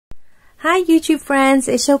Hi YouTube friends,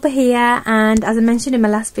 it's Shilpa here, and as I mentioned in my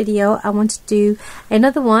last video, I want to do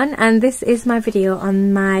another one, and this is my video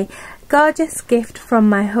on my gorgeous gift from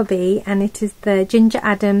my hubby, and it is the Jinger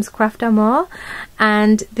Adams Craft Armoire,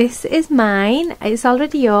 and this is mine. It's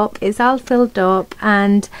already up, it's all filled up,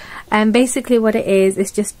 and basically what it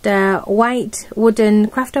is just a white wooden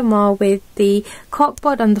craft armoire with the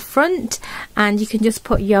corkboard on the front, and you can just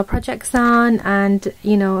put your projects on, and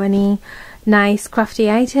you know, any nice crafty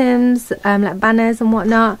items like banners and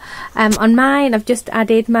whatnot. On mine I've just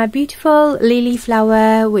added my beautiful lily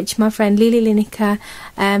flower, which my friend Lily Lineker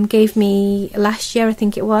gave me last year, I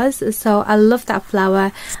think it was. So I love that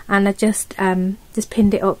flower, and I just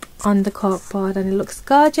pinned it up on the corkboard, and it looks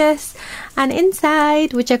gorgeous. And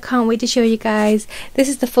inside, which I can't wait to show you guys, this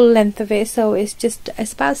is the full length of it, so it's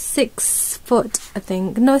about 6 foot, I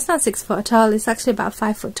think. No, it's not 6 foot tall, it's actually about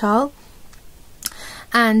 5 foot tall.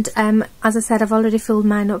 And as I said, I've already filled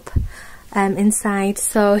mine up inside.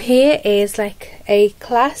 So here is like a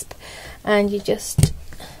clasp, and you just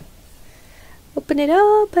open it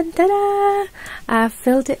up, and ta-da! I've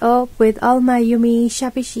filled it up with all my yummy,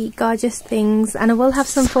 shabby chic, gorgeous things, and I will have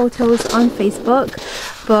some photos on Facebook.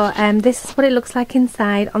 But this is what it looks like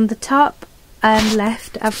inside. On the top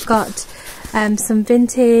left, I've got some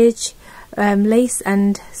vintage lace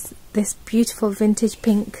and this beautiful vintage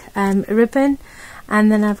pink ribbon. And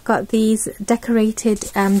then I've got these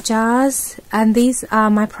decorated jars, and these are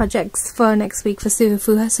my projects for next week for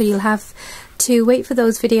Suhafuha, so you'll have to wait for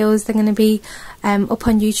those videos. They're going to be up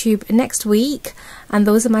on YouTube next week, and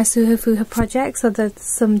those are my Suhafuha projects. So there's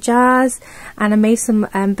some jars, and I made some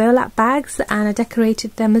burlap bags, and I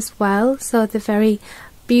decorated them as well, so they're very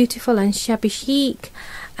beautiful and shabby chic.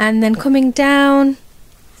 And then coming down,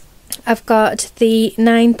 I've got the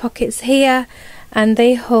 9 pockets here, and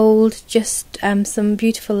they hold just some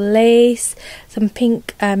beautiful lace, some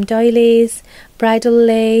pink doilies, bridal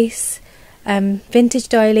lace, vintage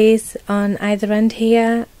doilies on either end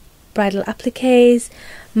here, bridal appliques,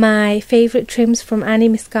 my favourite trims from Annie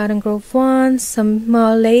Miss Garden Grove 1, some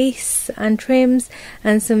more lace and trims,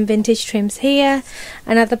 and some vintage trims here.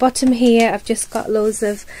 And at the bottom here I've just got loads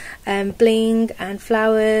of bling and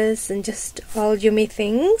flowers and just all yummy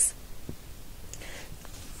things.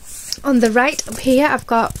 On the right up here I've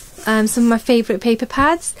got some of my favourite paper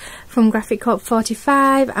pads from Graphic Corp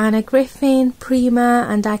 45, Anna Griffin, Prima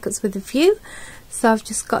and Die Cuts with a View. So I've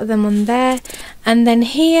just got them on there. And then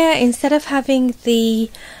here, instead of having the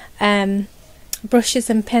brushes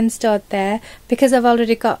and pens stored there, because I've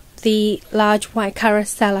already got the large white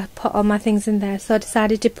carousel, I put all my things in there. So I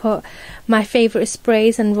decided to put my favourite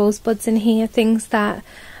sprays and rosebuds in here, things that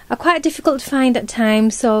are quite difficult to find at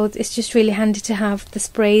times, so it's just really handy to have the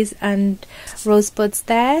sprays and rosebuds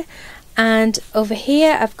there. And over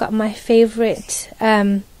here I've got my favourite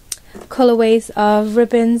colourways of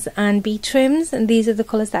ribbons and bead trims, and these are the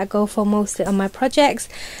colours that I go for mostly on my projects.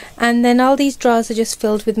 And then all these drawers are just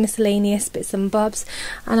filled with miscellaneous bits and bobs,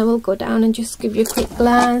 and I will go down and just give you a quick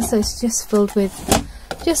glance. So it's just filled with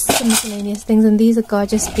just some miscellaneous things, and these are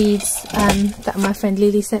gorgeous beads that my friend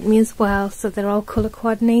Lily sent me as well, so they're all colour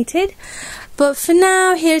coordinated. But for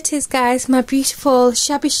now, here it is guys, my beautiful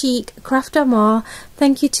shabby chic craft armoire.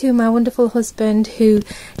 Thank you to my wonderful husband who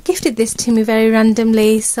gifted this to me very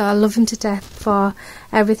randomly, so I love him to death for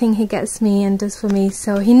everything he gets me and does for me.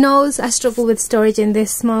 So he knows I struggle with storage in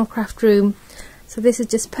this small craft room, so this is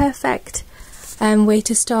just perfect way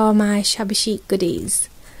to store my shabby chic goodies.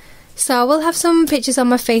 So I will have some pictures on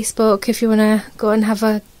my Facebook if you want to go and have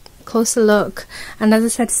a closer look. And as I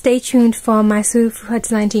said, stay tuned for my Suhafuha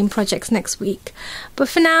 19 projects next week. But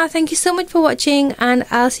for now, thank you so much for watching, and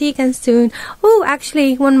I'll see you again soon. Oh,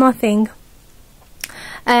 actually, one more thing.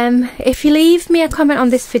 If you leave me a comment on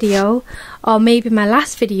this video, or maybe my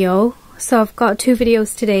last video, so I've got 2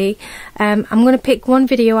 videos today, I'm going to pick one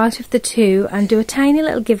video out of the 2 and do a tiny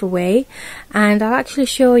little giveaway, and I'll actually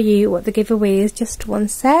show you what the giveaway is. Just one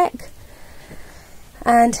sec.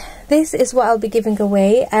 And this is what I'll be giving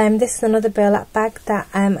away. This is another burlap bag that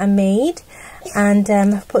I made, and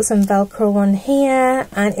I've put some velcro on here,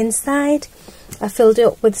 and inside I filled it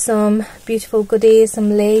up with some beautiful goodies,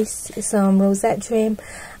 some lace, some rosette trim.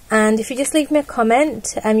 And if you just leave me a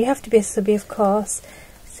comment, you have to be a subby of course.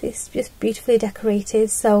 It's just beautifully decorated,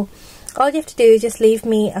 so all you have to do is just leave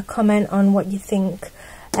me a comment on what you think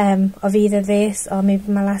of either this or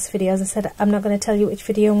maybe my last video. As I said, I'm not going to tell you which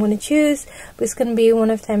video I'm going to choose, but it's going to be one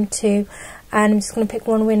of them 2, and I'm just going to pick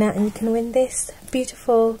one winner, and you can win this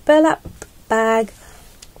beautiful burlap bag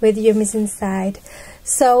with yummies inside.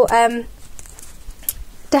 So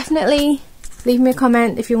definitely leave me a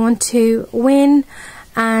comment if you want to win,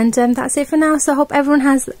 And that's it for now. So I hope everyone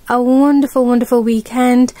has a wonderful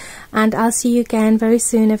weekend, and I'll see you again very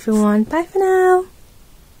soon, everyone. Bye for now.